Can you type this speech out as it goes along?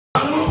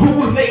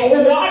who they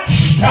watched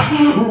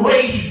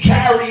raise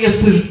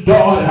Jairus'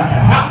 daughter.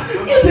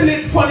 Isn't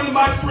it funny,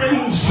 my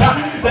friends,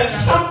 that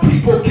some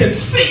people can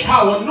see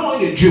how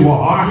anointed you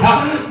are,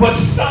 but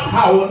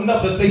somehow or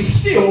another they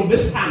still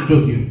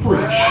mishandle you,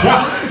 preach.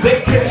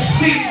 They can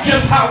see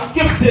just how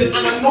gifted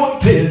and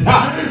anointed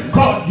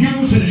God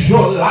uses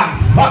your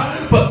life,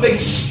 but they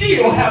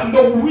still have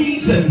no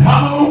reason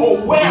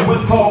or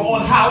wherewithal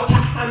on how to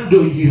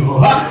handle you.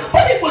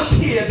 But it was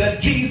here that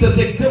Jesus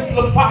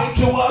exemplified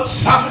to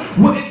us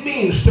what it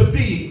means to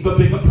be the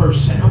bigger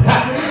person.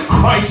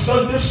 Christ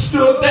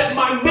understood that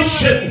my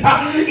mission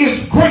is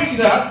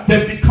greater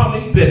than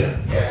becoming bitter.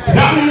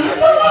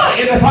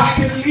 And if I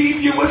can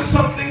leave you with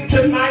something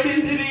tonight,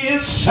 and it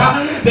is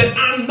that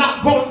I'm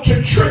not going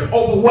to trip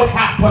over what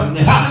happened,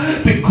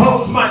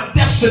 because my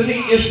destiny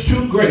is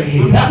too great,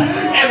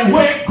 and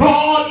where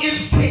God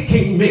is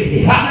taking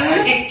me,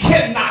 it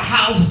cannot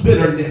house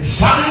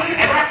bitterness.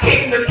 And I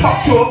came to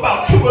talk to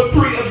about 2 or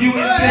 3 of you in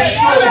this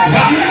room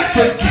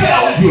to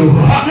tell you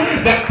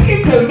that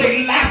people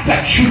may laugh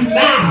at you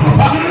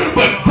now,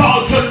 but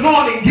God's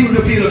anointing you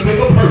to be the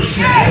bigger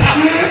person,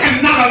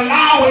 and not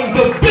allowing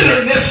the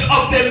bitterness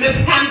of them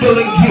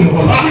mishandling you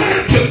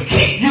to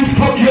keep you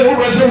from your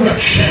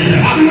resurrection.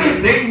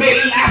 They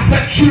may laugh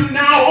at you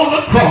now on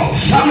the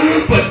cross,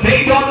 but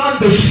they don't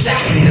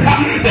understand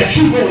that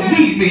you will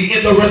need me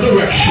in the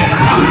resurrection.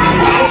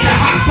 Why don't you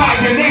high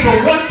five your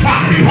neighbor one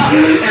time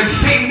and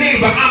say,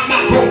 neighbor, I'm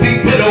not going to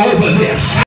be bitter over this.